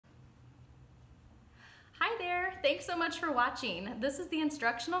Thanks so much for watching. This is the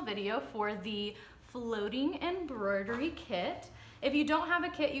instructional video for the floating embroidery kit. If you don't have a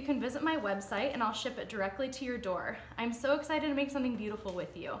kit, you can visit my website and I'll ship it directly to your door. I'm so excited to make something beautiful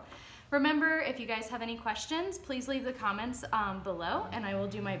with you. Remember, if you guys have any questions, please leave the comments below and I will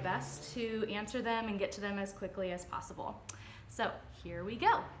do my best to answer them and get to them as quickly as possible. So here we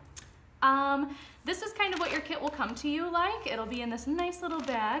go. This is kind of what your kit will come to you like. It'll be in this nice little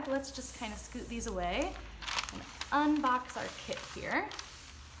bag. Let's just kind of scoot these away and unbox our kit here.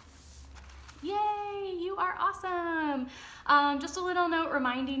 Yay, you are awesome. Just a little note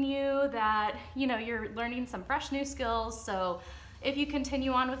reminding you that, you're learning some fresh new skills. So if you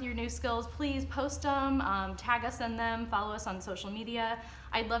continue on with your new skills, please post them, tag us in them, follow us on social media.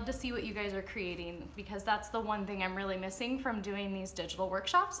 I'd love to see what you guys are creating because that's the one thing I'm really missing from doing these digital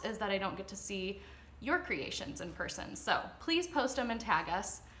workshops is that I don't get to see your creations in person. So please post them and tag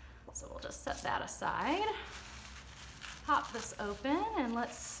us. So we'll just set that aside. Pop this open and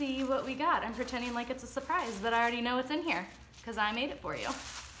let's see what we got. I'm pretending like it's a surprise, but I already know what's in here because I made it for you.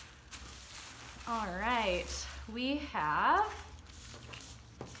 All right, we have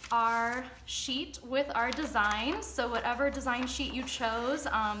our sheet with our designs. So whatever design sheet you chose,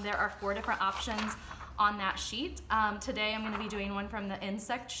 there are 4 different options on that sheet. Today I'm going to be doing one from the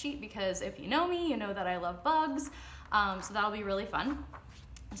insect sheet because if you know me, you know that I love bugs. So that'll be really fun.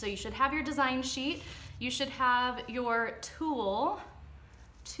 So you should have your design sheet. You should have your tool,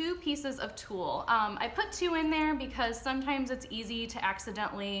 2 pieces of tool. I put 2 in there because sometimes it's easy to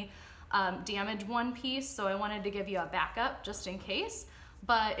accidentally damage one piece. So I wanted to give you a backup just in case.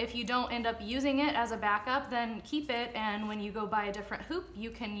 But if you don't end up using it as a backup, then keep it, and when you go buy a different hoop,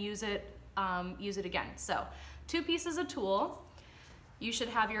 you can use it again. So 2 pieces of tool. You should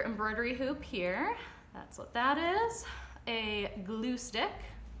have your embroidery hoop here. That's what that is. A glue stick,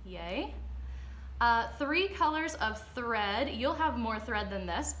 yay. 3 colors of thread. You'll have more thread than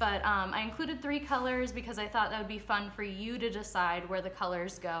this, but I included 3 colors because I thought that would be fun for you to decide where the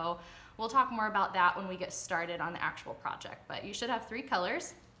colors go. We'll talk more about that when we get started on the actual project, but you should have 3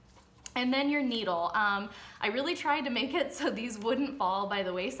 colors. And then your needle. I really tried to make it so these wouldn't fall by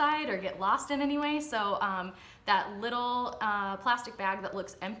the wayside or get lost in any way. So that little plastic bag that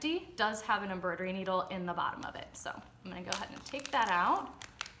looks empty does have an embroidery needle in the bottom of it. So I'm gonna go ahead and take that out.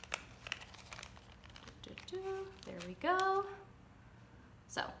 There we go.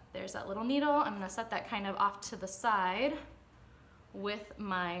 So there's that little needle. I'm gonna set that kind of off to the side with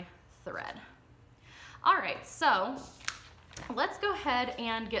my thread. All right, so let's go ahead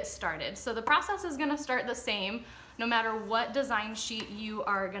and get started. So the process is gonna start the same no matter what design sheet you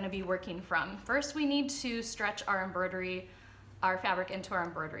are gonna be working from. First, we need to stretch our fabric into our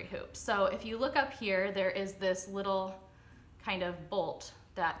embroidery hoop. So if you look up here, there is this little kind of bolt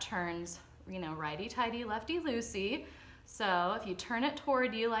that turns, righty-tighty, lefty-loosey. So if you turn it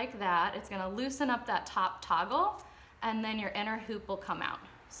toward you like that, it's gonna loosen up that top toggle and then your inner hoop will come out.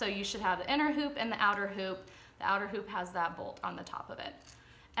 So you should have the inner hoop and the outer hoop. The outer hoop has that bolt on the top of it.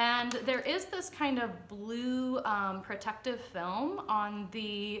 And there is this kind of blue protective film on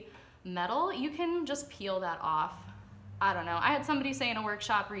the metal. You can just peel that off. I don't know. I had somebody say in a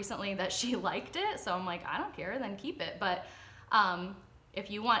workshop recently that she liked it, so I'm like, I don't care, then keep it. But if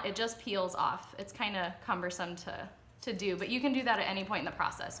you want, it just peels off. It's kind of cumbersome to do, but you can do that at any point in the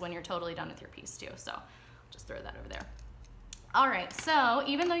process when you're totally done with your piece too. So just throw that over there. All right, so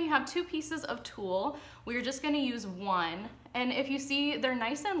even though you have 2 pieces of tool, we're just gonna use 1. And if you see, they're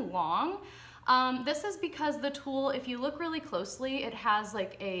nice and long. This is because the tool, if you look really closely, it has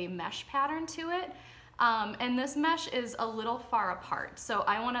like a mesh pattern to it. And this mesh is a little far apart. So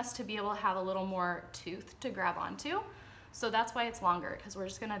I want us to be able to have a little more tooth to grab onto. So that's why it's longer, because we're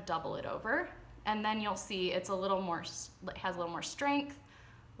just gonna double it over. And then you'll see it's a little more, it has a little more strength,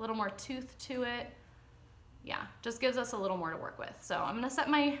 a little more tooth to it. Yeah, just gives us a little more to work with. So I'm gonna set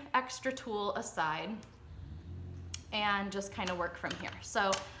my extra tool aside and just kind of work from here.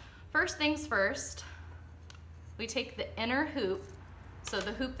 So first things first, we take the inner hoop, so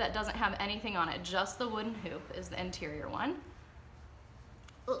the hoop that doesn't have anything on it, just the wooden hoop is the interior one.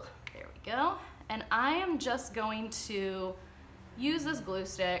 Ugh, there we go. And I am just going to use this glue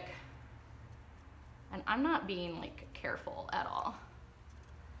stick, and I'm not being like careful at all.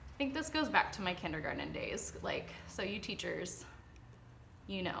 I think this goes back to my kindergarten days. So you teachers,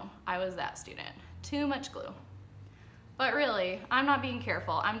 I was that student. Too much glue. But really, I'm not being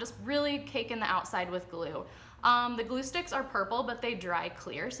careful. I'm just really caking the outside with glue. The glue sticks are purple, but they dry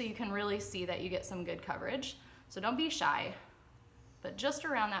clear, so you can really see that you get some good coverage. So don't be shy, but just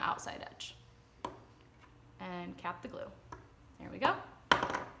around that outside edge. And cap the glue. There we go.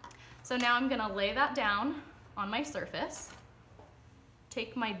 So now I'm gonna lay that down on my surface,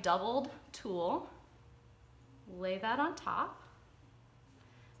 take my doubled tool, lay that on top,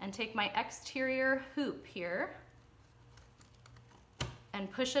 and take my exterior hoop here and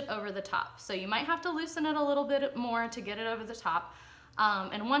push it over the top. So you might have to loosen it a little bit more to get it over the top.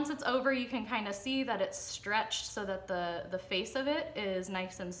 And once it's over, you can kind of see that it's stretched so that the face of it is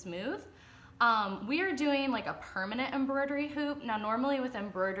nice and smooth. We are doing like a permanent embroidery hoop. Now normally with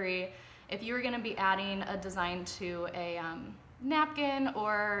embroidery, if you were gonna be adding a design to a napkin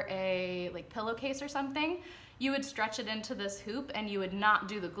or a like pillowcase or something, you would stretch it into this hoop and you would not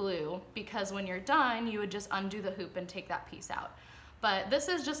do the glue, because when you're done, you would just undo the hoop and take that piece out. But this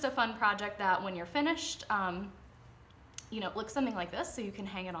is just a fun project that when you're finished, you know, it looks something like this, so you can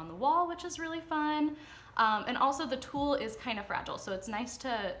hang it on the wall, which is really fun. And also the tool is kind of fragile, so it's nice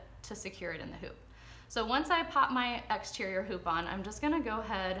to secure it in the hoop. So once I pop my exterior hoop on, I'm just gonna go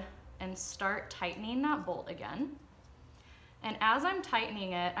ahead and start tightening that bolt again. And as I'm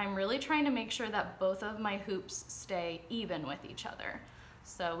tightening it, I'm really trying to make sure that both of my hoops stay even with each other.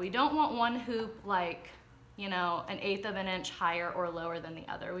 So we don't want one hoop like, you know, 1/8 of an inch higher or lower than the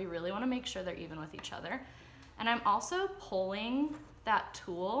other. We really want to make sure they're even with each other. And I'm also pulling that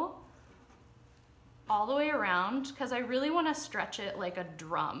tool all the way around because I really want to stretch it like a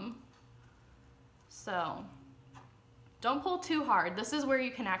drum. So don't pull too hard. This is where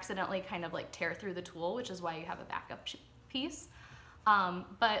you can accidentally kind of like tear through the tool, which is why you have a backup piece.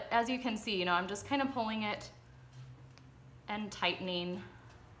 But as you can see, you know, I'm just kind of pulling it and tightening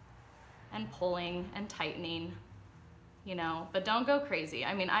and pulling and tightening, you know, but don't go crazy.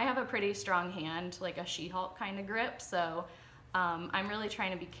 I mean, I have a pretty strong hand, like a She-Hulk kind of grip, so I'm really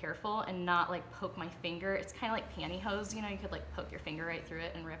trying to be careful and not like poke my finger. It's kind of like pantyhose, you know, you could like poke your finger right through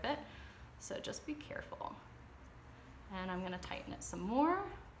it and rip it. So just be careful. And I'm gonna tighten it some more.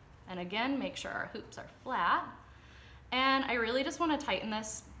 And again, make sure our hoops are flat. And I really just wanna tighten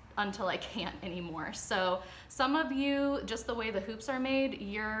this until I can't anymore. So some of you, just the way the hoops are made,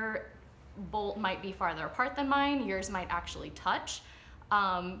 your bolt might be farther apart than mine. Yours might actually touch.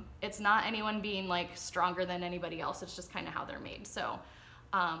 It's not anyone being like stronger than anybody else. It's just kind of how they're made. So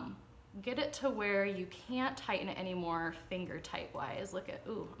get it to where you can't tighten it anymore finger tight wise. Look at,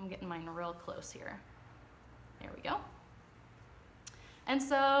 ooh, I'm getting mine real close here. There we go. And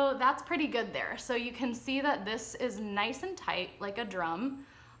so that's pretty good there. So you can see that this is nice and tight like a drum.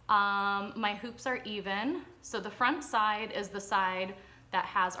 My hoops are even. So the front side is the side that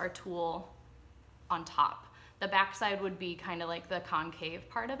has our tool on top. The back side would be kind of like the concave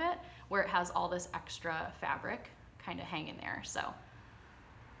part of it, where it has all this extra fabric kind of hanging there. So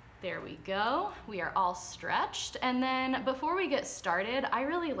there we go. We are all stretched. And then before we get started, I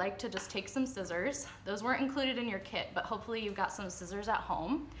really like to just take some scissors. Those weren't included in your kit, but hopefully you've got some scissors at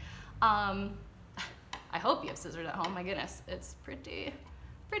home. I hope you have scissors at home. My goodness, it's pretty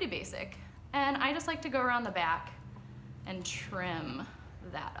basic. And I just like to go around the back and trim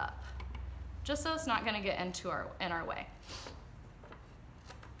that up, just so it's not gonna get in our way.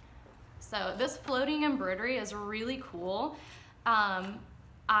 So this floating embroidery is really cool.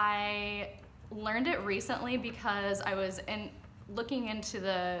 I learned it recently because I was looking into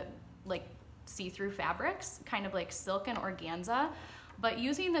the like see-through fabrics, kind of like silk and organza, but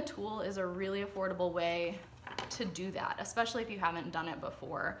using the tool is a really affordable way to do that, especially if you haven't done it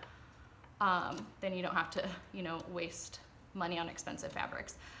before. Then you don't have to, you know, waste money on expensive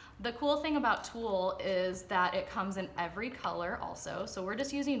fabrics. The cool thing about tulle is that it comes in every color also. So we're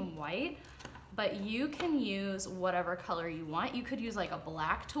just using white, but you can use whatever color you want. You could use like a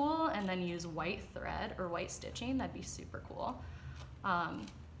black tulle and then use white thread or white stitching. That'd be super cool. And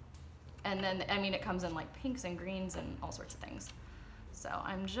then, I mean, it comes in like pinks and greens and all sorts of things. So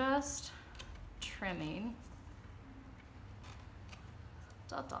I'm just trimming.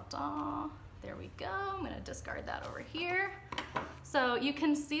 Da, da, da. There we go. I'm gonna discard that over here. So you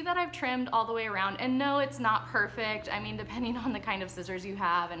can see that I've trimmed all the way around, and no, it's not perfect. I mean, depending on the kind of scissors you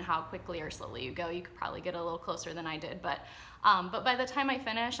have and how quickly or slowly you go, you could probably get a little closer than I did. But by the time I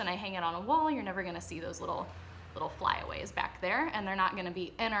finish and I hang it on a wall, you're never gonna see those little flyaways back there, and they're not gonna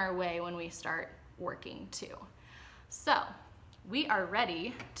be in our way when we start working too. So we are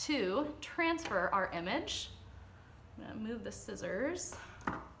ready to transfer our image. I'm gonna move the scissors.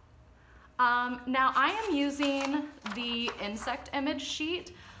 Now I am using the insect image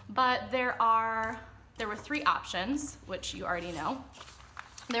sheet, but there were 3 options, which you already know.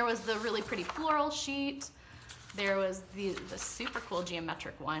 There was the really pretty floral sheet. There was the super cool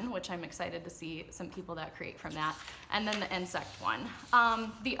geometric one, which I'm excited to see some people that create from that, and then the insect one.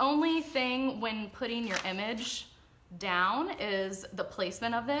 The only thing when putting your image down is the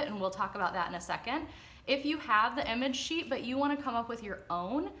placement of it, and we'll talk about that in a second. If you have the image sheet but you want to come up with your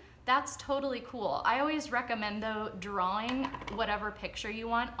own, that's totally cool. I always recommend though drawing whatever picture you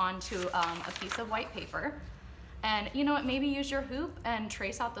want onto a piece of white paper. And you know what, maybe use your hoop and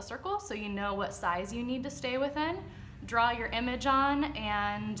trace out the circle so you know what size you need to stay within. Draw your image on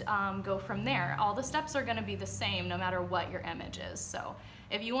and go from there. All the steps are gonna be the same no matter what your image is. So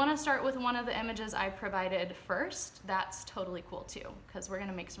if you wanna start with one of the images I provided first, that's totally cool too, because we're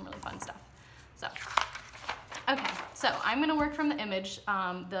gonna make some really fun stuff. So, okay, so I'm gonna work from the image,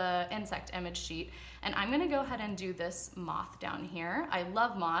 the insect image sheet, and I'm gonna go ahead and do this moth down here. I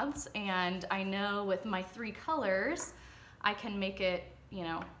love moths, and I know with my 3 colors, I can make it, you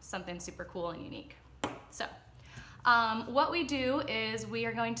know, something super cool and unique. So, what we do is we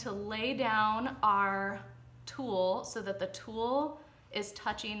are going to lay down our tool so that the tool is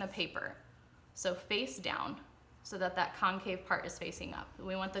touching the paper. So face down so that that concave part is facing up.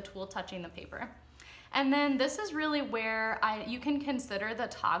 We want the tool touching the paper. And then this is really where you can consider the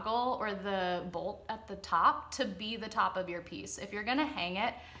toggle or the bolt at the top to be the top of your piece. If you're gonna hang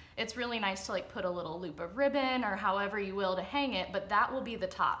it, it's really nice to like put a little loop of ribbon or however you will to hang it, but that will be the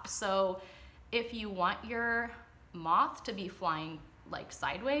top. So if you want your moth to be flying like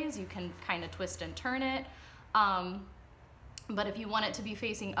sideways, you can kind of twist and turn it. But if you want it to be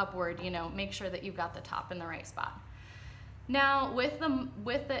facing upward, you know, make sure that you've got the top in the right spot. Now with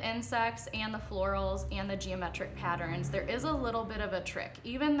the insects and the florals and the geometric patterns, there is a little bit of a trick.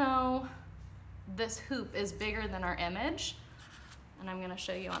 Even though this hoop is bigger than our image, and I'm gonna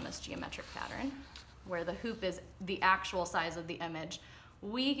show you on this geometric pattern where the hoop is the actual size of the image,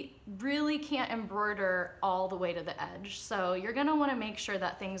 we really can't embroider all the way to the edge. So you're gonna wanna make sure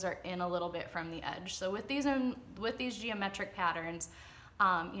that things are in a little bit from the edge. So with these geometric patterns,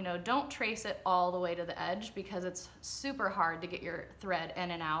 you know, don't trace it all the way to the edge because it's super hard to get your thread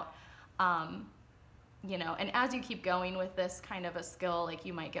in and out. You know, and as you keep going with this kind of a skill, like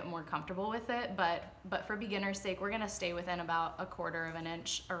you might get more comfortable with it, but for beginner's sake, we're gonna stay within about 1/4 of an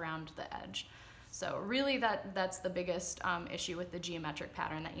inch around the edge. So really that's the biggest issue with the geometric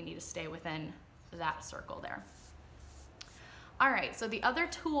pattern, that you need to stay within that circle there. All right, so the other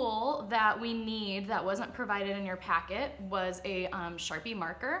tool that we need that wasn't provided in your packet was a Sharpie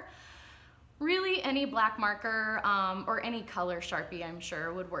marker. Really any black marker or any color Sharpie I'm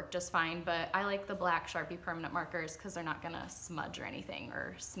sure would work just fine, but I like the black Sharpie permanent markers because they're not gonna smudge or anything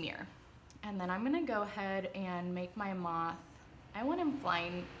or smear. And then I'm gonna go ahead and make my moth, I want him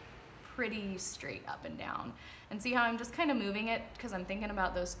flying pretty straight up and down. And see how I'm just kind of moving it because I'm thinking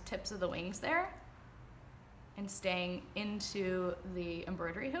about those tips of the wings there and staying into the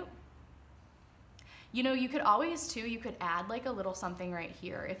embroidery hoop. You know, you could always too, you could add like a little something right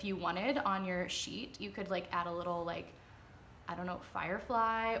here. If you wanted on your sheet, you could like add a little like, I don't know,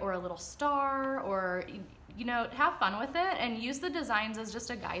 firefly or a little star, or, you know, have fun with it and use the designs as just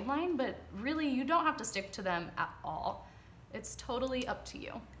a guideline, but really you don't have to stick to them at all. It's totally up to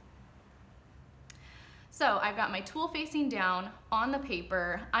you. So I've got my tool facing down on the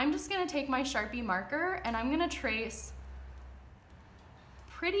paper. I'm just gonna take my Sharpie marker and I'm gonna trace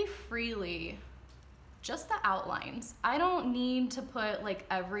pretty freely just the outlines. I don't need to put like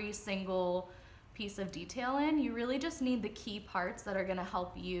every single piece of detail in. You really just need the key parts that are gonna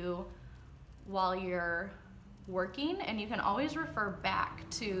help you while you're working, and you can always refer back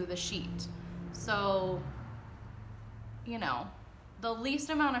to the sheet. So, you know, the least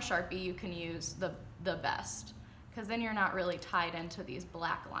amount of Sharpie you can use, the best, because then you're not really tied into these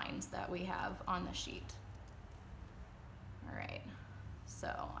black lines that we have on the sheet. All right, so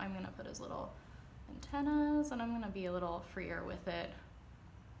I'm gonna put his little antennas and I'm gonna be a little freer with it.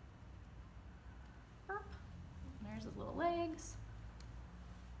 There's his little legs.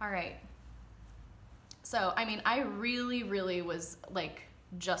 All right, so I mean, I really was like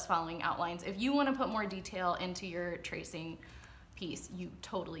just following outlines. If you want to put more detail into your tracing piece, you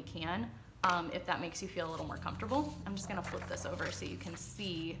totally can. If that makes you feel a little more comfortable. I'm just gonna flip this over so you can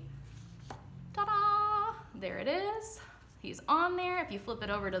see. Ta-da! There it is. He's on there. If you flip it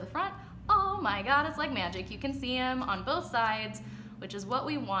over to the front, oh my God, it's like magic. You can see him on both sides, which is what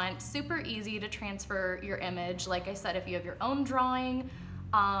we want. Super easy to transfer your image. Like I said, if you have your own drawing,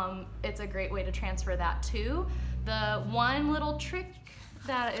 it's a great way to transfer that too. The one little trick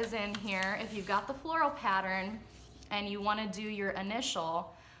that is in here, if you've got the floral pattern and you wanna do your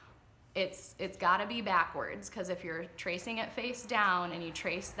initial, it's gotta be backwards, because if you're tracing it face down and you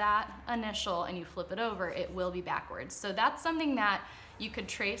trace that initial and you flip it over, it will be backwards. So that's something that you could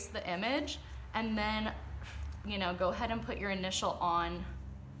trace the image and then, you know, go ahead and put your initial on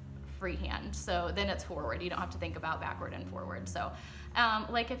freehand. So then it's forward. You don't have to think about backward and forward. So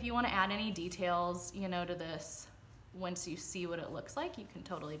like if you want to add any details, you know, to this, once you see what it looks like, you can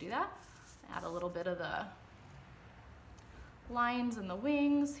totally do that. Add a little bit of the lines and the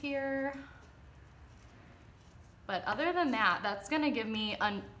wings here. But other than that, that's gonna give me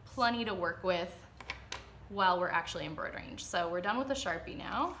plenty to work with while we're actually embroidering. So we're done with the Sharpie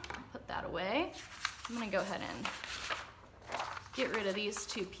now. Put that away. I'm gonna go ahead and get rid of these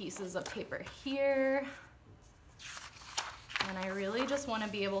 2 pieces of paper here. And I really just wanna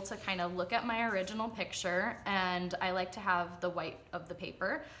be able to kind of look at my original picture, and I like to have the white of the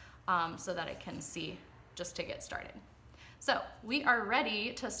paper so that I can see just to get started. So we are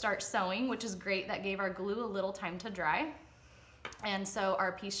ready to start sewing, which is great. That gave our glue a little time to dry. And so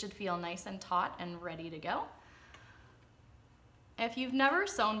our piece should feel nice and taut and ready to go. If you've never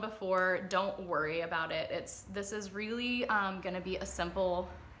sewn before, don't worry about it. This is really gonna be a simple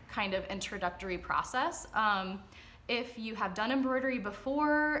kind of introductory process. If you have done embroidery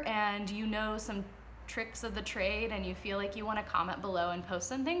before and you know some tricks of the trade and you feel like you wanna comment below and post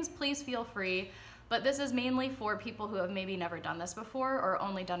some things, please feel free. But this is mainly for people who have maybe never done this before or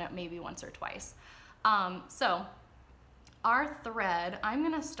only done it maybe once or twice. So our thread, I'm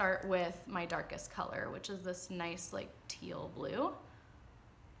gonna start with my darkest color, which is this nice like teal blue.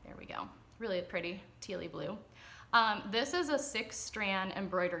 There we go, really pretty tealy blue. This is a 6-strand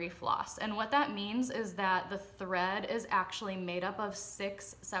embroidery floss, and what that means is that the thread is actually made up of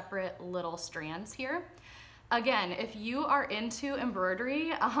 6 separate little strands here. Again, if you are into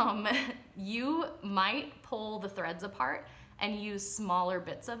embroidery, you might pull the threads apart and use smaller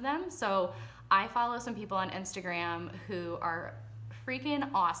bits of them. So I follow some people on Instagram who are freaking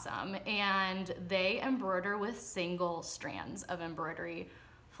awesome, and they embroider with single strands of embroidery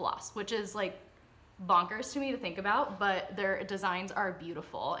floss, which is like bonkers to me to think about, but their designs are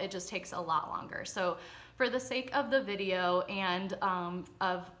beautiful. It just takes a lot longer. So for the sake of the video and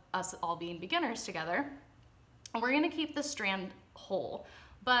of us all being beginners together, we're gonna keep the strand whole.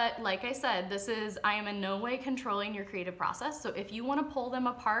 But like I said, I am in no way controlling your creative process. So if you wanna pull them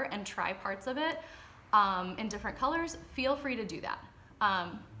apart and try parts of it in different colors, feel free to do that.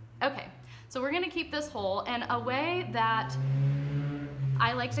 Okay, so we're gonna keep this whole, and a way that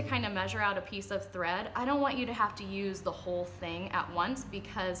I like to kind of measure out a piece of thread, I don't want you to have to use the whole thing at once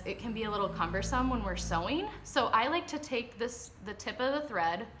because it can be a little cumbersome when we're sewing. So I like to take the tip of the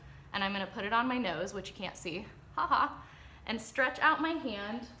thread, and I'm gonna put it on my nose, which you can't see, haha, and stretch out my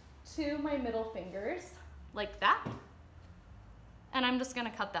hand to my middle fingers like that. And I'm just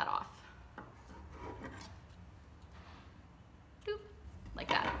gonna cut that off. Doop, like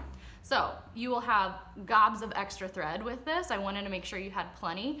that. So you will have gobs of extra thread with this. I wanted to make sure you had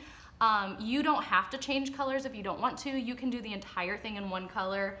plenty. You don't have to change colors if you don't want to. You can do the entire thing in one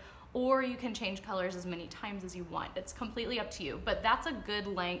color, or you can change colors as many times as you want. It's completely up to you, but that's a good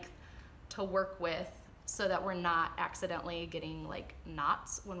length to work with so that we're not accidentally getting like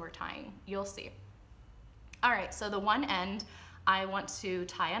knots when we're tying. You'll see. All right, so the one end, I want to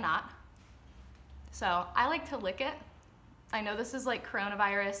tie a knot. So I like to lick it. I know this is like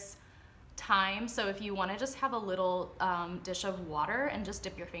coronavirus time, so if you want to just have a little dish of water and just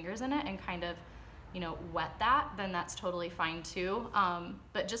dip your fingers in it and kind of, you know, wet that, then that's totally fine too.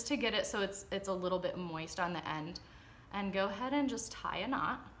 But just to get it so it's a little bit moist on the end, and go ahead and just tie a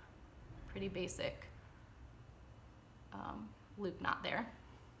knot. Pretty basic loop knot there.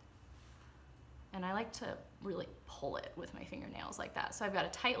 And I like to really pull it with my fingernails like that. So I've got a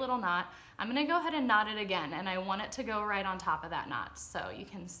tight little knot. I'm gonna go ahead and knot it again, and I want it to go right on top of that knot. So you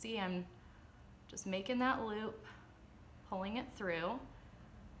can see I'm just making that loop, pulling it through,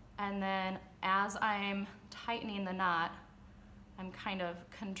 and then as I'm tightening the knot, I'm kind of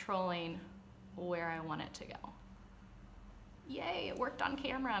controlling where I want it to go. Yay, it worked on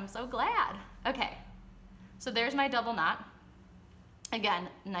camera, I'm so glad. Okay, so there's my double knot. Again,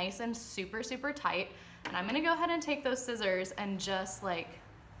 nice and super, super tight. And I'm gonna go ahead and take those scissors and just like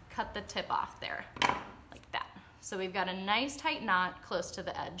cut the tip off there, like that. So we've got a nice tight knot close to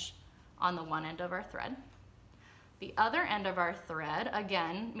the edge on the one end of our thread. The other end of our thread,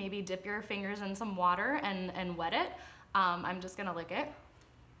 again, maybe dip your fingers in some water and wet it. I'm just gonna lick it.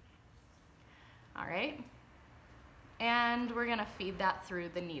 All right. And we're gonna feed that through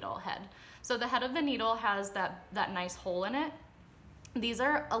the needle head. So the head of the needle has that nice hole in it. These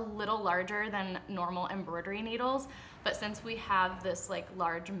are a little larger than normal embroidery needles, but since we have this like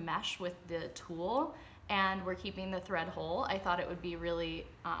large mesh with the tool and we're keeping the thread whole, I thought it would be really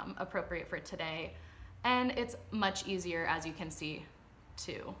appropriate for today. And it's much easier, as you can see,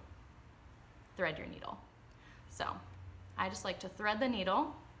 to thread your needle. So I just like to thread the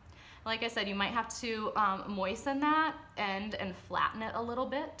needle. Like I said, you might have to moisten that end and flatten it a little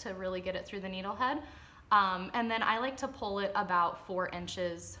bit to really get it through the needle head. And then I like to pull it about 4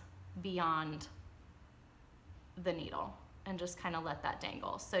 inches beyond the needle and just kind of let that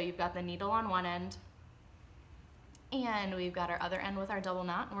dangle. So you've got the needle on one end and we've got our other end with our double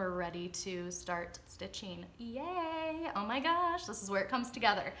knot and we're ready to start stitching. Yay! Oh my gosh, this is where it comes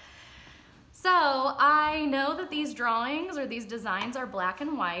together. So I know that these drawings or these designs are black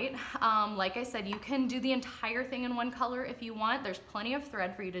and white. Like I said, you can do the entire thing in one color if you want. There's plenty of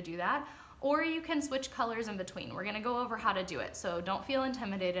thread for you to do that. Or you can switch colors in between. We're gonna go over how to do it, so don't feel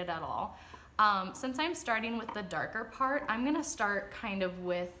intimidated at all. Since I'm starting with the darker part, I'm gonna start kind of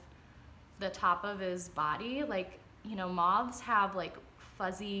with the top of his body. Like, you know, moths have like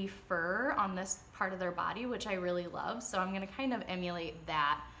fuzzy fur on this part of their body, which I really love. So I'm gonna kind of emulate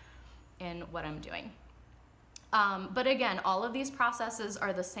that in what I'm doing. But again, all of these processes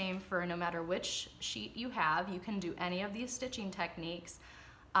are the same for no matter which sheet you have. You can do any of these stitching techniques.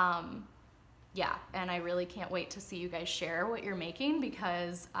 Yeah, and I really can't wait to see you guys share what you're making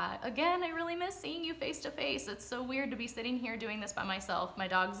because, again, I really miss seeing you face to face. It's so weird to be sitting here doing this by myself. My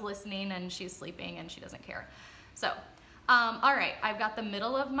dog's listening and she's sleeping and she doesn't care. So, all right, I've got the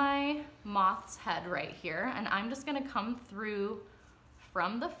middle of my moth's head right here, and I'm just gonna come through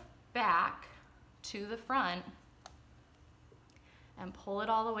from the back to the front and pull it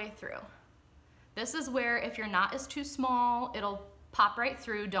all the way through. This is where if your knot is too small, it'll pop right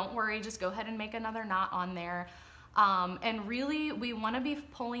through. Don't worry, just go ahead and make another knot on there. And really, we wanna be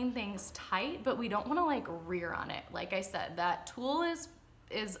pulling things tight, but we don't wanna like rear on it. Like I said, that tool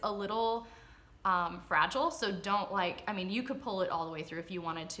is a little fragile, so don't like, I mean, you could pull it all the way through if you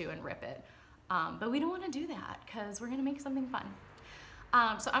wanted to and rip it. But we don't wanna do that because we're gonna make something fun.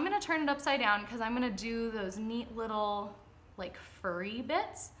 So I'm gonna turn it upside down because I'm gonna do those neat little like furry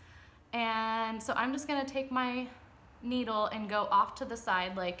bits. And so I'm just gonna take my needle and go off to the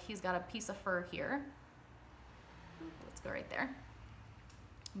side like he's got a piece of fur here. Let's go right there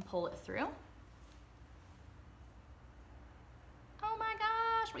and pull it through. Oh my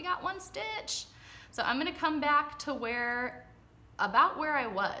gosh, we got one stitch. So I'm gonna come back to about where I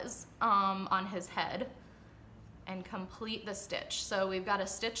was on his head and complete the stitch. So we've got a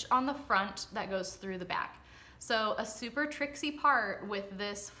stitch on the front that goes through the back. So a super tricksy part with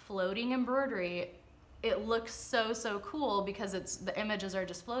this floating embroidery, it looks so, so cool because the images are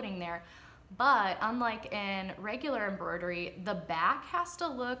just floating there. But unlike in regular embroidery, the back has to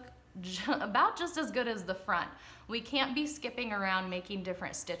look about just as good as the front. We can't be skipping around making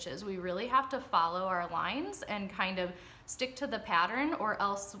different stitches. We really have to follow our lines and kind of stick to the pattern, or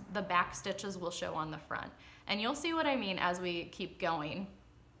else the back stitches will show on the front. And you'll see what I mean as we keep going.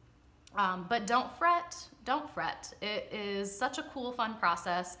 But don't fret, don't fret. It is such a cool, fun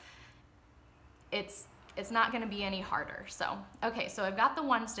process. It's not gonna be any harder. So, okay, so I've got the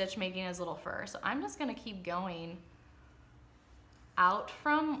one stitch making his little fur. So I'm just gonna keep going out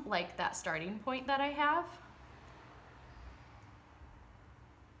from like that starting point that I have.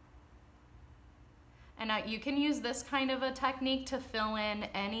 And now you can use this kind of a technique to fill in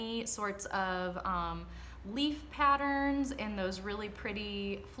any sorts of leaf patterns in those really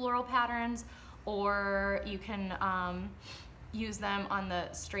pretty floral patterns, or you can use them on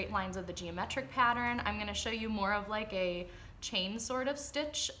the straight lines of the geometric pattern. I'm gonna show you more of like a chain sort of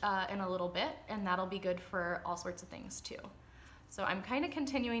stitch in a little bit, and that'll be good for all sorts of things too. So I'm kind of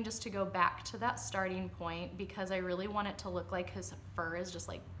continuing just to go back to that starting point because I really want it to look like his fur is just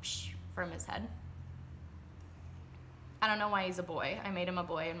like from his head. I don't know why he's a boy. I made him a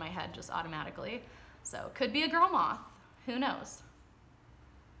boy in my head just automatically. So could be a girl moth, who knows?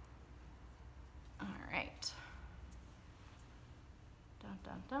 All right. Dun,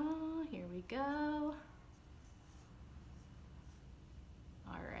 dun, dun, here we go.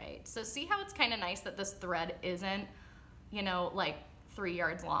 All right, so see how it's kind of nice that this thread isn't, you know, like 3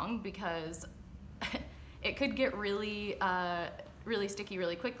 yards long, because it could get really, really sticky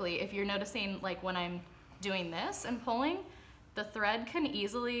really quickly. If you're noticing, like when I'm doing this and pulling, the thread can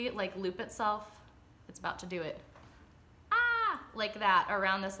easily like loop itself. It's about to do it. Ah, like that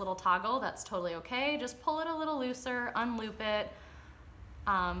around this little toggle. That's totally okay. Just pull it a little looser, unloop it.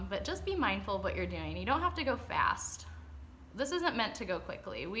 But just be mindful of what you're doing. You don't have to go fast. This isn't meant to go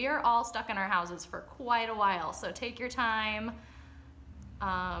quickly. We are all stuck in our houses for quite a while, so take your time.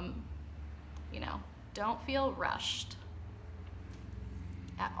 You know, don't feel rushed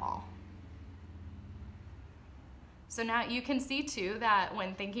at all. So now you can see too that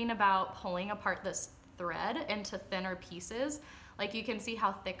when thinking about pulling apart this thread into thinner pieces, like you can see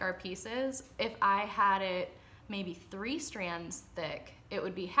how thick our piece is. If I had it maybe 3 strands thick, it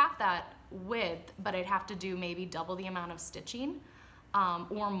would be half that width, but I'd have to do maybe double the amount of stitching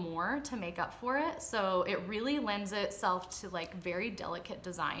or more to make up for it. So it really lends itself to like very delicate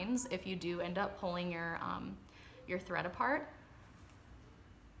designs if you do end up pulling your thread apart.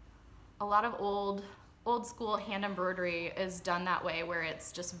 A lot of old school hand embroidery is done that way, where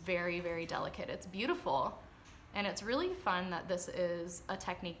it's just very, very delicate. It's beautiful, and it's really fun that this is a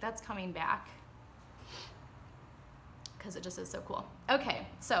technique that's coming back, because it just is so cool. Okay,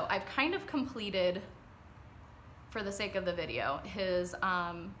 so I've kind of completed, for the sake of the video,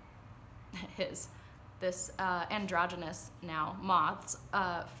 this androgynous now moth's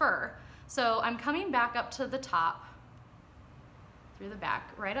fur. So I'm coming back up to the top, through the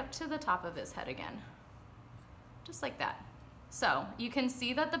back, right up to the top of his head again, just like that. So you can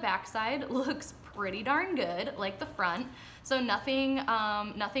see that the backside looks pretty darn good, like the front. So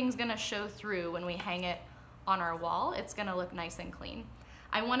nothing's gonna show through when we hang it on our wall. It's gonna look nice and clean.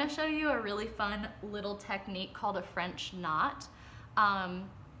 I wanna show you a really fun little technique called a French knot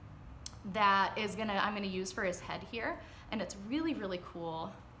that I'm gonna use for his head here. And it's really, really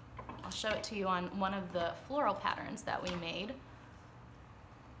cool. I'll show it to you on one of the floral patterns that we made.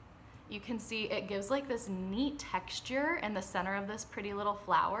 You can see it gives like this neat texture in the center of this pretty little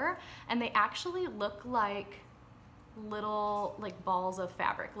flower, and they actually look like little balls of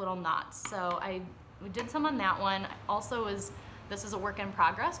fabric, little knots. So we did some on that one. Also, this is a work in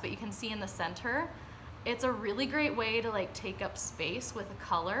progress, but you can see in the center, it's a really great way to like take up space with a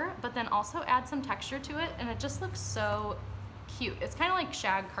color, but then also add some texture to it, and it just looks so cute. It's kind of like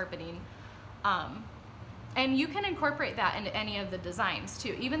shag carpeting. And you can incorporate that into any of the designs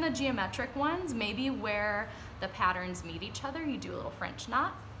too. Even the geometric ones, maybe where the patterns meet each other, you do a little French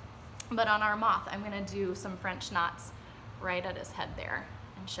knot. But on our moth, I'm gonna do some French knots right at his head there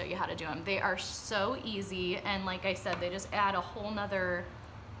and show you how to do them. They are so easy, and like I said, they just add a whole nother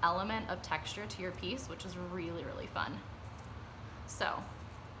element of texture to your piece, which is really, really fun. So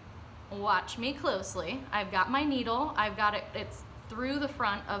watch me closely. I've got my needle, it's through the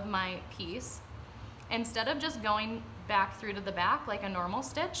front of my piece. Instead of just going back through to the back like a normal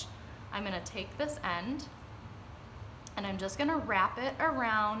stitch, I'm gonna take this end and I'm just gonna wrap it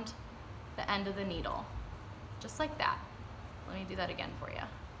around the end of the needle, just like that. Let me do that again for you.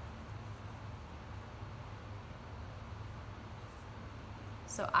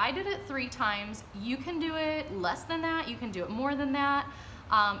 So I did it 3 times. You can do it less than that, you can do it more than that.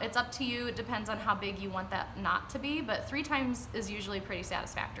 It's up to you, it depends on how big you want that knot to be, but 3 times is usually pretty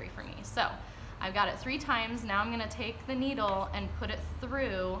satisfactory for me. So I've got it 3 times. Now I'm gonna take the needle and put it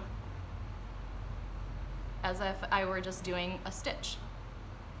through as if I were just doing a stitch.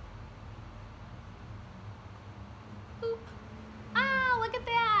 Boop. Ah, look at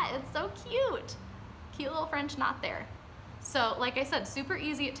that, it's so cute. Cute little French knot there. So like I said, super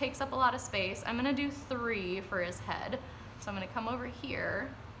easy, it takes up a lot of space. I'm gonna do 3 for his head. So I'm gonna come over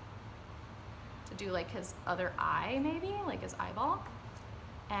here to do like his other eye maybe, like his eyeball.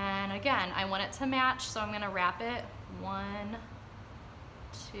 And again, I want it to match, so I'm gonna wrap it 1,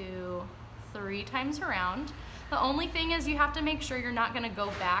 2, 3 times around. The only thing is you have to make sure you're not gonna go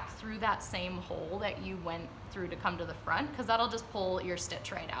back through that same hole that you went through to come to the front, because that'll just pull your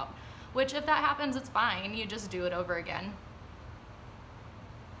stitch right out. Which if that happens, it's fine, you just do it over again.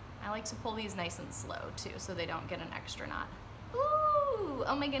 I like to pull these nice and slow too, so they don't get an extra knot. Ooh,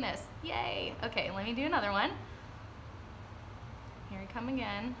 oh my goodness, yay. Okay, let me do another one. Here I come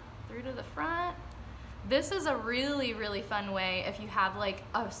again, through to the front. This is a really, really fun way if you have like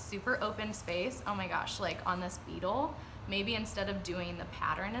a super open space. Oh my gosh, like on this beetle, maybe instead of doing the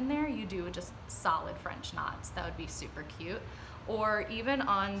pattern in there, you do just solid French knots. That would be super cute. Or even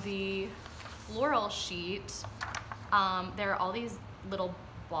on the floral sheet, there are all these little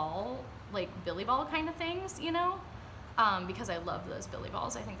ball, like billy ball kind of things, you know? Because I love those billy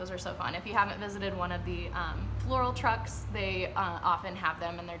balls. I think those are so fun. If you haven't visited one of the floral trucks, they often have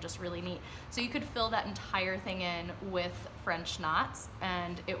them and they're just really neat. So you could fill that entire thing in with French knots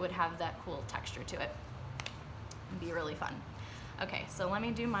and it would have that cool texture to it. It'd be really fun. Okay, so let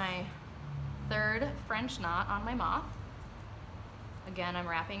me do my 3rd French knot on my moth. Again, I'm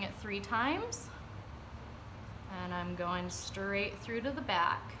wrapping it 3 times and I'm going straight through to the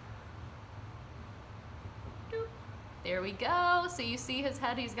back. Doop. There we go. So you see his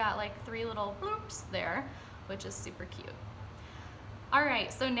head, he's got like 3 little bloops there, which is super cute. All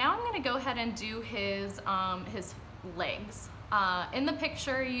right, so now I'm gonna go ahead and do his legs. In the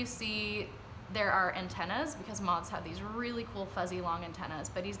picture, you see there are antennas because moths have these really cool fuzzy long antennas,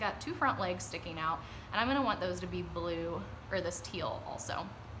 but he's got 2 front legs sticking out, and I'm gonna want those to be blue, or this teal also.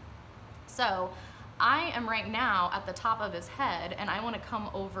 So I am right now at the top of his head and I want to come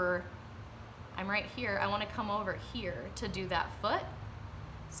over, I'm right here, I want to come over here to do that foot.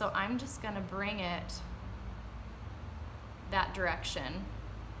 So I'm just going to bring it that direction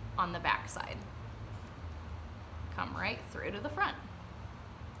on the back side. Come right through to the front,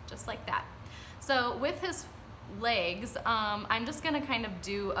 just like that. So with his legs, I'm just gonna kind of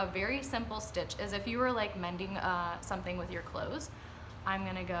do a very simple stitch, as if you were like mending something with your clothes. I'm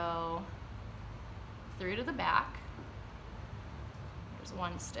gonna go through to the back. There's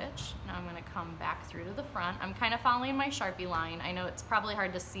one stitch. Now I'm gonna come back through to the front. I'm kind of following my Sharpie line. I know it's probably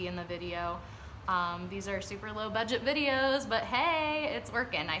hard to see in the video. These are super low budget videos, but hey, it's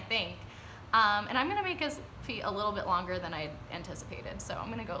working, I think. And I'm gonna make his feet a little bit longer than I anticipated, so I'm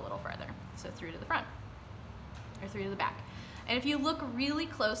gonna go a little further. So through to the front, or through to the back. And if you look really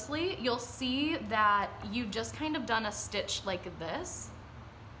closely, you'll see that you've just kind of done a stitch like this,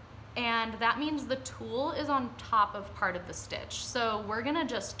 and that means the tool is on top of part of the stitch. So we're gonna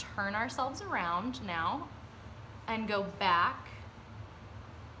just turn ourselves around now and go back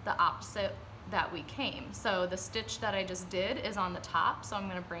the opposite that we came. So the stitch that I just did is on the top, so I'm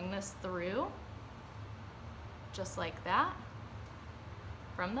gonna bring this through just like that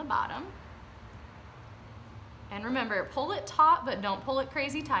from the bottom. And remember, pull it taut, but don't pull it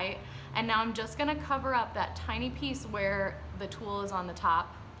crazy tight. And now I'm just gonna cover up that tiny piece where the tool is on the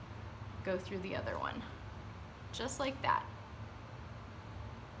top, go through the other one, just like that.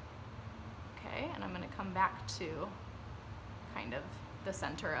 Okay, and I'm gonna come back to kind of the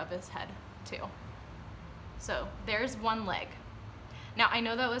center of his head too. So there's one leg. Now I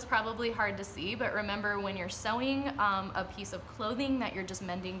know that was probably hard to see, but remember when you're sewing a piece of clothing that you're just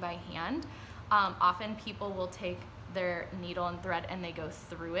mending by hand, often people will take their needle and thread and they go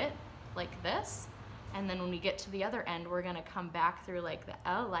through it like this. And then when we get to the other end, we're gonna come back through like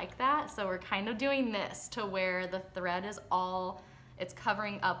that. So we're kind of doing this to where the thread is it's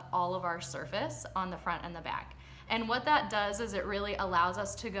covering up all of our surface on the front and the back. And what that does is it really allows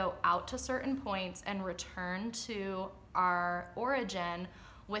us to go out to certain points and return to our origin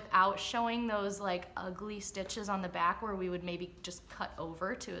without showing those like ugly stitches on the back where we would maybe just cut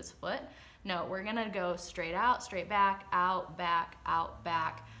over to his foot. No, we're gonna go straight out, straight back, out, back, out,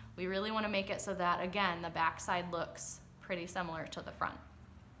 back. We really wanna make it so that, again, the back side looks pretty similar to the front.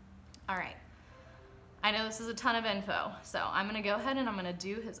 All right, I know this is a ton of info, so I'm gonna go ahead and I'm gonna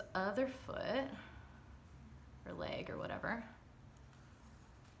do his other foot, or leg, or whatever.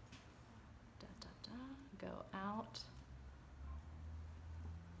 Da, da, da. Go out.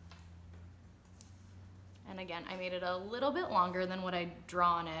 And again, I made it a little bit longer than what I'd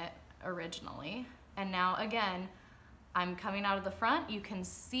drawn it originally. And now again, I'm coming out of the front. You can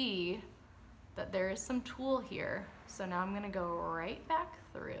see that there is some tulle here. So now I'm gonna go right back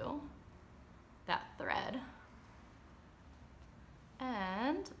through that thread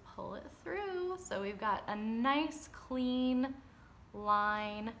and pull it through. So we've got a nice clean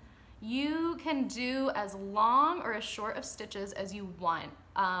line. You can do as long or as short of stitches as you want.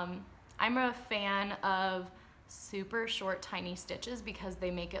 I'm a fan of super short, tiny stitches because they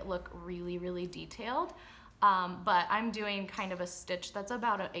make it look really, really detailed. But I'm doing kind of a stitch that's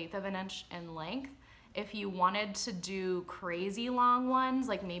about 1/8 of an inch in length. If you wanted to do crazy long ones,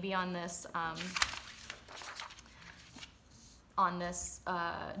 like maybe on this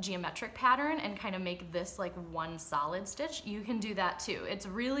geometric pattern and kind of make this like one solid stitch, you can do that too.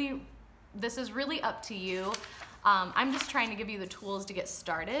 This is really up to you. I'm just trying to give you the tools to get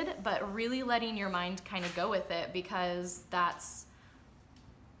started, but really letting your mind kind of go with it, because that's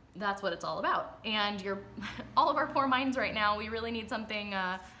what it's all about. And all of our poor minds right now, we really need something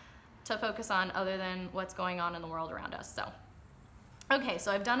to focus on other than what's going on in the world around us. So, okay,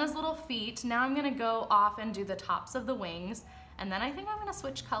 so I've done his little feet. Now I'm gonna go off and do the tops of the wings, and then I think I'm gonna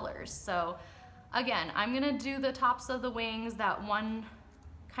switch colors. So again, I'm gonna do the tops of the wings, that one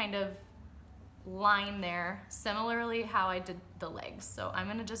kind of line there, similarly how I did the legs. So I'm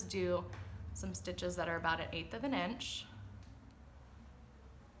gonna just do some stitches that are about 1/8 of an inch.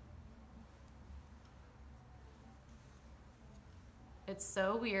 It's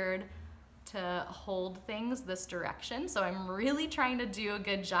so weird to hold things this direction, so I'm really trying to do a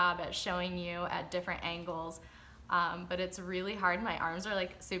good job at showing you at different angles, but it's really hard. My arms are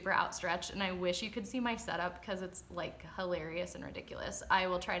like super outstretched, and I wish you could see my setup because it's like hilarious and ridiculous. I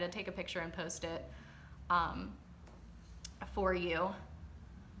will try to take a picture and post it for you,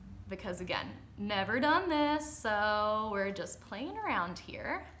 because again, never done this, so we're just playing around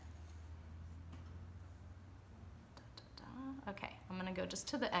here. Okay, I'm gonna go just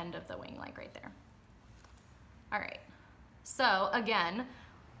to the end of the wing, like right there. All right, so again,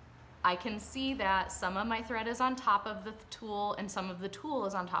 I can see that some of my thread is on top of the tool and some of the tool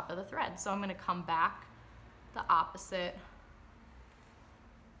is on top of the thread. So I'm gonna come back the opposite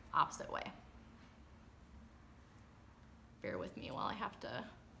way. Bear with me while I have to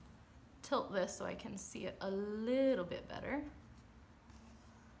tilt this so I can see it a little bit better.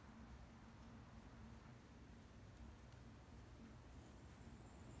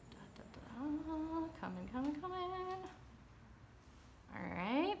 Coming. All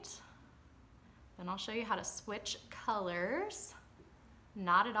right. Then I'll show you how to switch colors,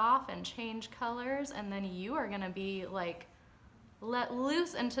 knot it off and change colors, and then you are gonna be like let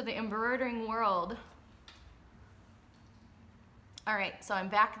loose into the embroidering world. All right, so I'm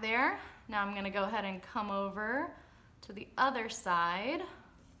back there. Now I'm gonna go ahead and come over to the other side,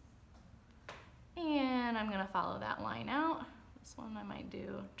 and I'm gonna follow that line out. This one I might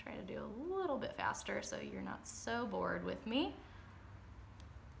try to do a little bit faster so you're not so bored with me.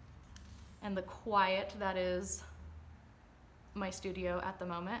 And the quiet that is my studio at the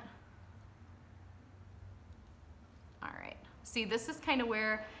moment. All right, see, this is kind of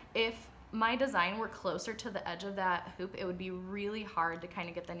where if my design were closer to the edge of that hoop, it would be really hard to kind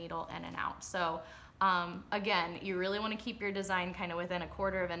of get the needle in and out. So again, you really want to keep your design kind of within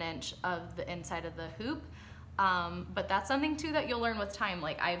 1/4 of an inch of the inside of the hoop. But that's something too that you'll learn with time.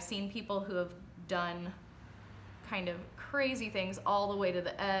 Like I've seen people who have done kind of crazy things all the way to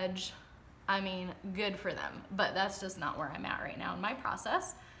the edge. I mean, good for them, but that's just not where I'm at right now in my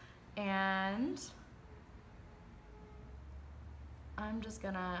process. And I'm just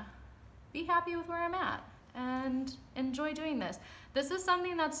gonna be happy with where I'm at and enjoy doing this. This is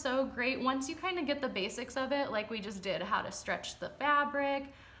something that's so great once you kind of get the basics of it, like we just did, how to stretch the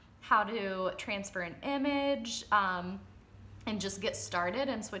fabric, how to transfer an image, and just get started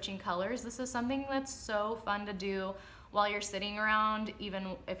and switching colors. This is something that's so fun to do while you're sitting around,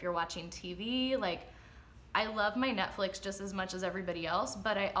 even if you're watching TV. Like, I love my Netflix just as much as everybody else,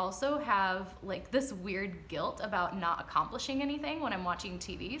 but I also have like this weird guilt about not accomplishing anything when I'm watching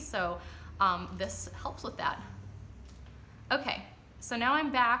TV. So this helps with that. Okay, so now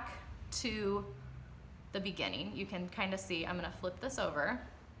I'm back to the beginning. You can kind of see, I'm gonna flip this over.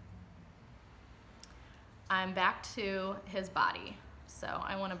 I'm back to his body. So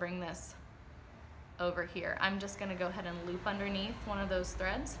I wanna bring this over here. I'm just gonna go ahead and loop underneath one of those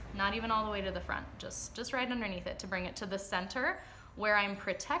threads, not even all the way to the front, just right underneath it to bring it to the center where I'm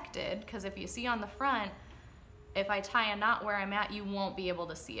protected, because if you see on the front, if I tie a knot where I'm at, you won't be able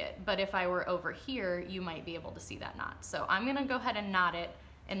to see it. But if I were over here, you might be able to see that knot. So I'm gonna go ahead and knot it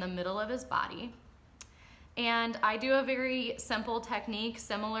in the middle of his body. And I do a very simple technique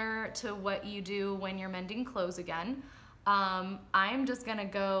similar to what you do when you're mending clothes again. I'm just gonna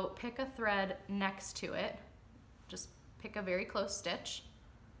go pick a thread next to it, just pick a very close stitch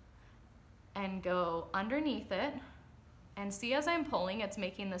and go underneath it, and see as I'm pulling, it's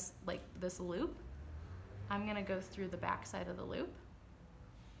making this like this loop. I'm gonna go through the back side of the loop,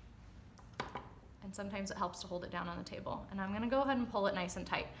 and sometimes it helps to hold it down on the table, and I'm gonna go ahead and pull it nice and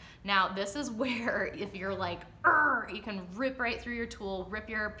tight. Now this is where if you're like, you can rip right through your tool, rip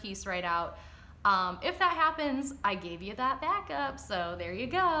your piece right out. If that happens, I gave you that backup, so there you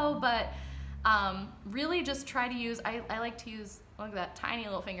go. But really just try to use, I like to use, look at that tiny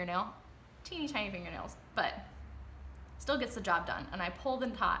little fingernail, teeny tiny fingernails, but still gets the job done. And I pull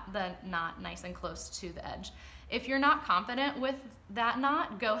the knot nice and close to the edge. If you're not confident with that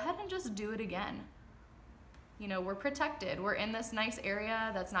knot, go ahead and just do it again. You know, we're protected. We're in this nice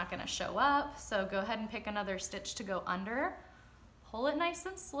area that's not gonna show up, so go ahead and pick another stitch to go under, pull it nice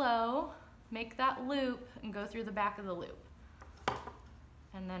and slow, make that loop and go through the back of the loop.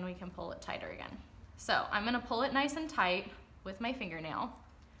 And then we can pull it tighter again. So I'm gonna pull it nice and tight with my fingernail.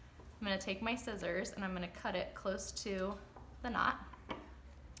 I'm gonna take my scissors and I'm gonna cut it close to the knot.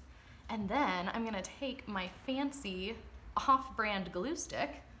 And then I'm gonna take my fancy off-brand glue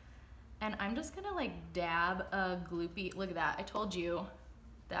stick and I'm just gonna like dab a gloopy, look at that, I told you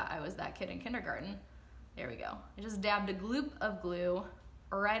that I was that kid in kindergarten. There we go. I just dabbed a gloop of glue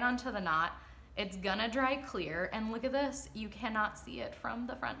right onto the knot. It's gonna dry clear, and look at this, you cannot see it from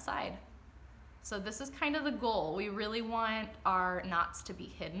the front side. So this is kind of the goal. We really want our knots to be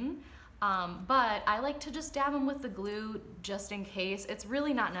hidden, but I like to just dab them with the glue just in case. It's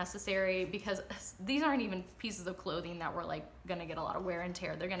really not necessary because these aren't even pieces of clothing that we're like gonna get a lot of wear and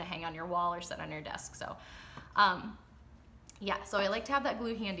tear. They're gonna hang on your wall or sit on your desk. So yeah, so I like to have that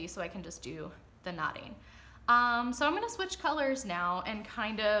glue handy so I can just do the knotting. So I'm gonna switch colors now and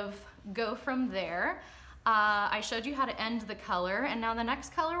kind of go from there. I showed you how to end the color, and now the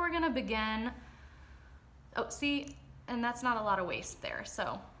next color we're gonna begin, oh, see, and that's not a lot of waste there,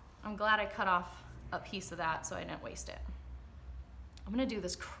 so I'm glad I cut off a piece of that so I didn't waste it. I'm gonna do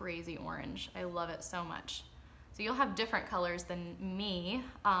this crazy orange. I love it so much. So you'll have different colors than me.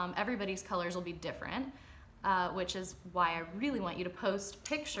 Everybody's colors will be different, which is why I really want you to post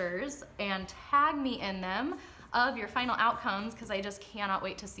pictures and tag me in them of your final outcomes, because I just cannot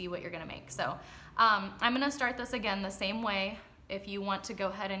wait to see what you're gonna make. So I'm gonna start this again the same way. If you want to go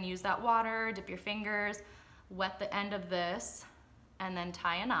ahead and use that water, dip your fingers, wet the end of this, and then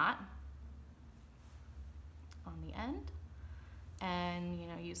tie a knot on the end, and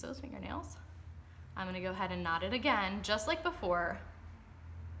use those fingernails. I'm gonna go ahead and knot it again, just like before.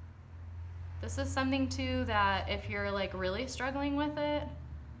 This is something too that if you're like really struggling with it,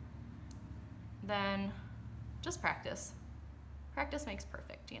 then just practice. Practice makes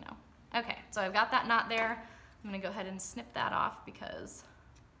perfect, Okay, so I've got that knot there. I'm gonna go ahead and snip that off because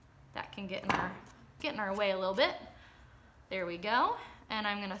that can get in our way a little bit. There we go. And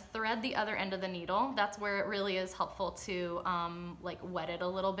I'm gonna thread the other end of the needle. That's where it really is helpful to like wet it a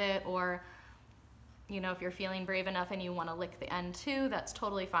little bit, or if you're feeling brave enough and you wanna lick the end too, that's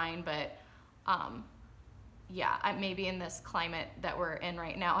totally fine. But yeah, maybe in this climate that we're in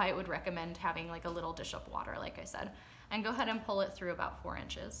right now, I would recommend having like a little dish of water, like I said, and go ahead and pull it through about 4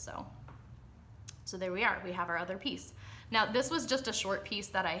 inches. So there we are, we have our other piece. Now this was just a short piece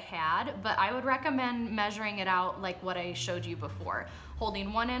that I had, but I would recommend measuring it out like what I showed you before,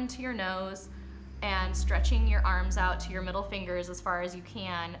 holding one end to your nose and stretching your arms out to your middle fingers as far as you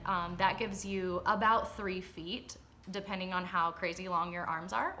can. That gives you about 3 feet, depending on how crazy long your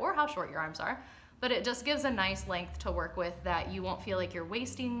arms are or how short your arms are. But it just gives a nice length to work with that you won't feel like you're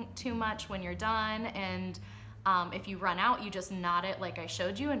wasting too much when you're done. And if you run out, you just knot it like I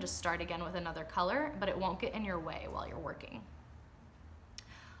showed you and just start again with another color, but it won't get in your way while you're working.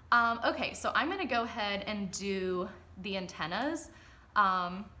 Okay, so I'm gonna go ahead and do the antennas.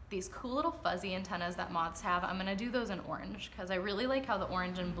 These cool little fuzzy antennas that moths have. I'm gonna do those in orange because I really like how the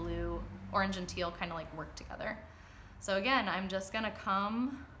orange and blue, orange and teal kind of like work together. So again, I'm just gonna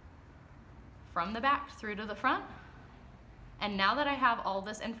come from the back through to the front. And now that I have all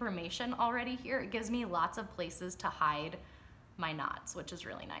this information already here, it gives me lots of places to hide my knots, which is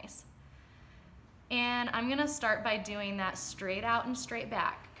really nice. And I'm gonna start by doing that straight out and straight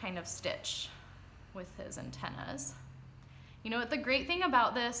back kind of stitch with his antennas. You know what, the great thing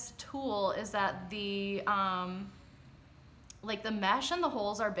about this tool is that the mesh and the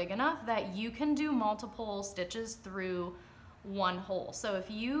holes are big enough that you can do multiple stitches through one hole. So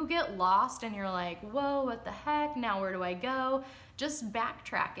if you get lost and you're like, whoa, what the heck, now where do I go? Just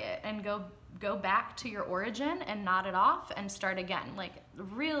backtrack it and go back to your origin and knot it off and start again. Like,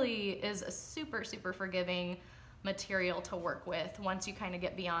 really is a super, super forgiving material to work with once you kind of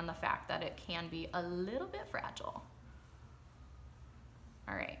get beyond the fact that it can be a little bit fragile.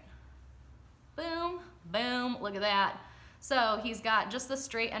 All right, boom, boom, look at that. So he's got just the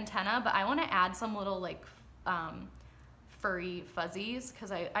straight antenna, but I want to add some little like furry fuzzies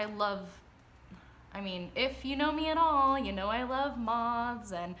because I love, I mean, if you know me at all, you know I love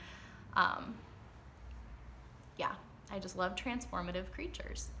moths, and yeah, I just love transformative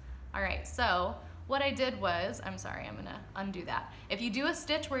creatures. All right, so what I did was, I'm sorry, I'm gonna undo that. If you do a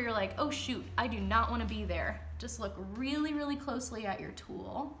stitch where you're like, oh shoot, I do not want to be there, just look really, really closely at your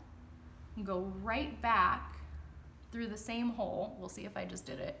tool and go right back through the same hole. We'll see if I just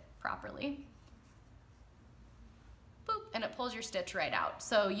did it properly. Boop, and it pulls your stitch right out.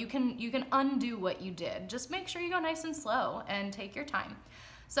 So you can undo what you did. Just make sure you go nice and slow and take your time.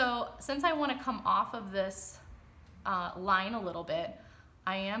 So since I want to come off of this line a little bit,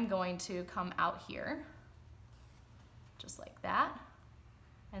 I am going to come out here, just like that.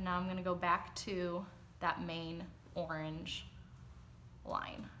 And now I'm going to go back to that main orange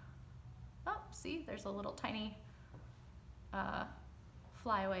line. Oh, see, there's a little tiny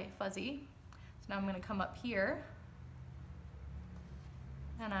flyaway fuzzy. So now I'm going to come up here,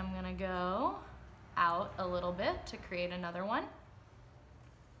 and I'm gonna go out a little bit to create another one,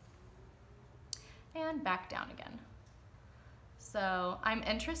 and back down again. So I'm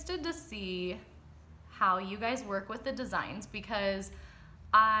interested to see how you guys work with the designs, because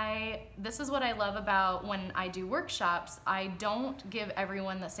this is what I love about when I do workshops. I don't give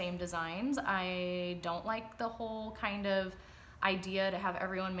everyone the same designs. I don't like the whole kind of idea to have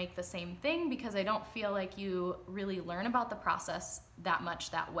everyone make the same thing, because I don't feel like you really learn about the process that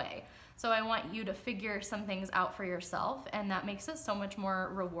much that way. So I want you to figure some things out for yourself, and that makes it so much more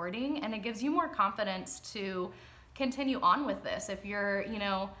rewarding, and it gives you more confidence to continue on with this. If you're,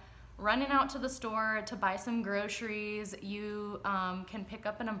 running out to the store to buy some groceries, you can pick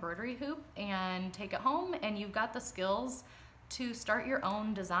up an embroidery hoop and take it home, and you've got the skills to start your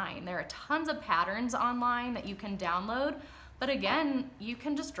own design. There are tons of patterns online that you can download, but again, you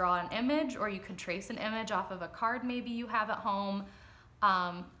can just draw an image, or you could trace an image off of a card maybe you have at home.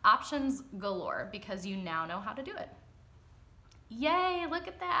 Options galore, because you now know how to do it. Yay, look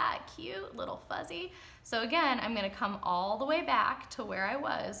at that, cute little fuzzy. So again, I'm gonna come all the way back to where I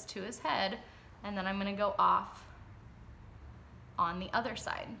was, to his head, and then I'm gonna go off on the other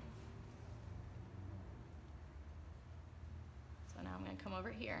side. So now I'm gonna come over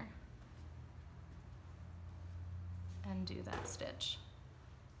here and do that stitch.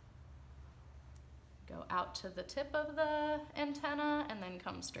 Go out to the tip of the antenna and then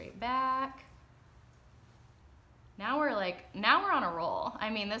come straight back. Now we're on a roll.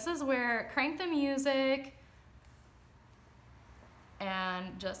 I mean, this is where crank the music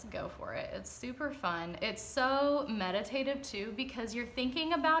and just go for it. It's super fun. It's so meditative too, because you're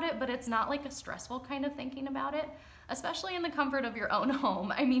thinking about it, but it's not like a stressful kind of thinking about it, especially in the comfort of your own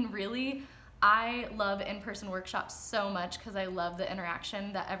home. I mean, really, I love in-person workshops so much because I love the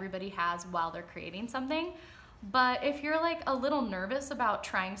interaction that everybody has while they're creating something. But if you're like a little nervous about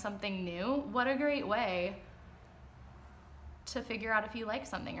trying something new, what a great way to figure out if you like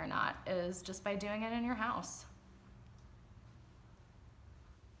something or not is just by doing it in your house.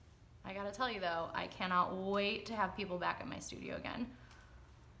 I gotta tell you though, I cannot wait to have people back at my studio again.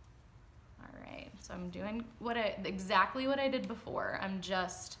 All right, so I'm doing exactly what I did before. I'm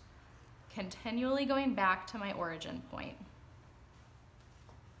just continually going back to my origin point.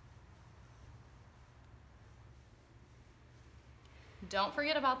 Don't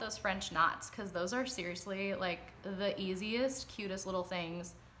forget about those French knots, because those are seriously like the easiest, cutest little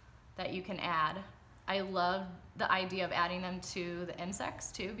things that you can add. I love the idea of adding them to the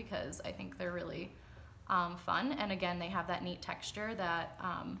insects too, because I think they're really fun. And again, they have that neat texture that,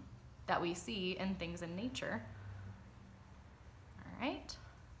 that we see in things in nature. All right,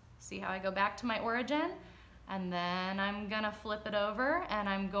 see how I go back to my origin? And then I'm gonna flip it over and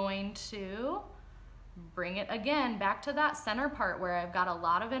I'm going to bring it again back to that center part where I've got a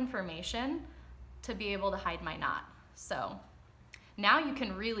lot of information to be able to hide my knot. So now you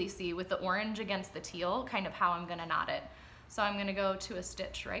can really see with the orange against the teal kind of how I'm gonna knot it. So I'm gonna go to a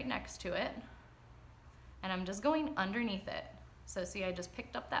stitch right next to it and I'm just going underneath it. So see, I just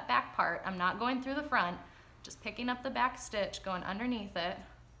picked up that back part. I'm not going through the front, just picking up the back stitch, going underneath it,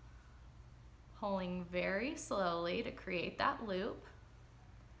 pulling very slowly to create that loop,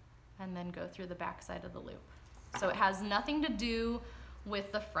 and then go through the back side of the loop. So it has nothing to do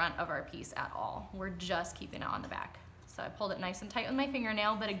with the front of our piece at all. We're just keeping it on the back. So I pulled it nice and tight with my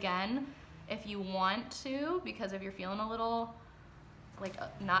fingernail, but again, if you want to, because if you're feeling a little like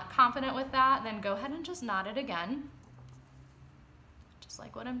not confident with that, then go ahead and just knot it again. Just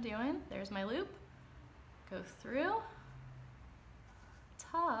like what I'm doing. There's my loop. Go through.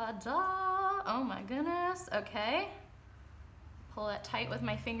 Ta-da! Oh my goodness, okay. Pull it tight with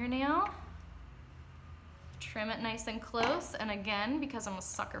my fingernail. Trim it nice and close, and again, because I'm a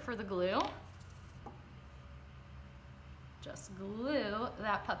sucker for the glue, just glue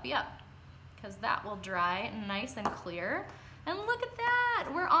that puppy up, because that will dry nice and clear. And look at that,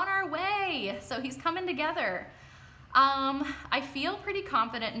 we're on our way. So he's coming together. I feel pretty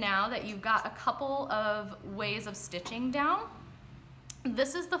confident now that you've got a couple of ways of stitching down.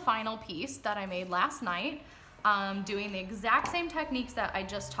 This is the final piece that I made last night, doing the exact same techniques that I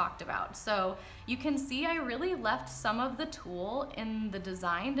just talked about. So you can see I really left some of the tulle in the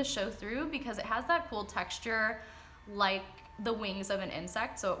design to show through, because it has that cool texture like the wings of an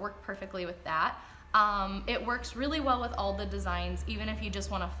insect, so it worked perfectly with that. It works really well with all the designs, even if you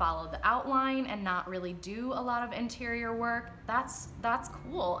just want to follow the outline and not really do a lot of interior work. That's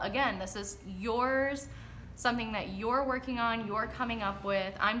cool. Again, this is yours, something that you're working on, you're coming up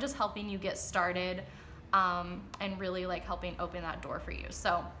with. I'm just helping you get started and really like helping open that door for you.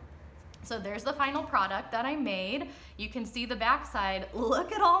 So there's the final product that I made. You can see the backside.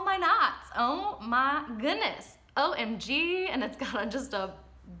 Look at all my knots. Oh my goodness. OMG, and it's got just a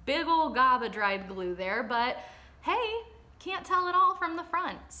big old gob of dried glue there, but hey, can't tell it all from the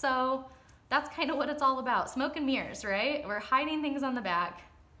front. So that's kind of what it's all about. Smoke and mirrors, right? We're hiding things on the back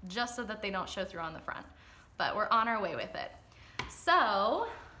just so that they don't show through on the front, but we're on our way with it. So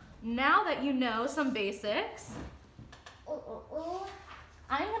now that you know some basics,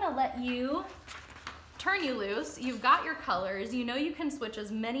 I'm gonna let you turn you loose. You've got your colors. You know you can switch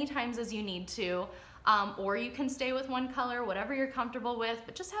as many times as you need to, or you can stay with one color, whatever you're comfortable with,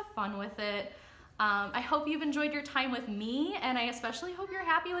 but just have fun with it. I hope you've enjoyed your time with me, and I especially hope you're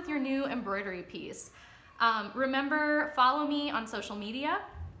happy with your new embroidery piece. Remember, follow me on social media.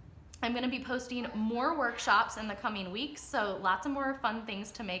 I'm gonna be posting more workshops in the coming weeks, so lots of more fun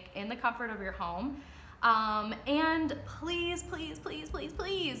things to make in the comfort of your home. And please, please, please, please,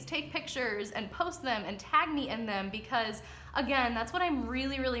 please take pictures and post them and tag me in them, because again, that's what I'm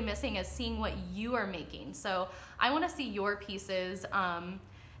really, really missing, is seeing what you are making. So I wanna see your pieces,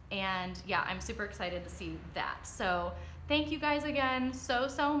 and yeah, I'm super excited to see that. So thank you guys again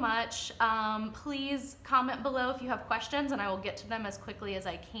so much. Please comment below if you have questions, and I will get to them as quickly as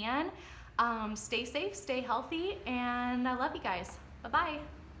I can. Stay safe, stay healthy, and I love you guys.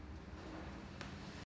 Bye-bye.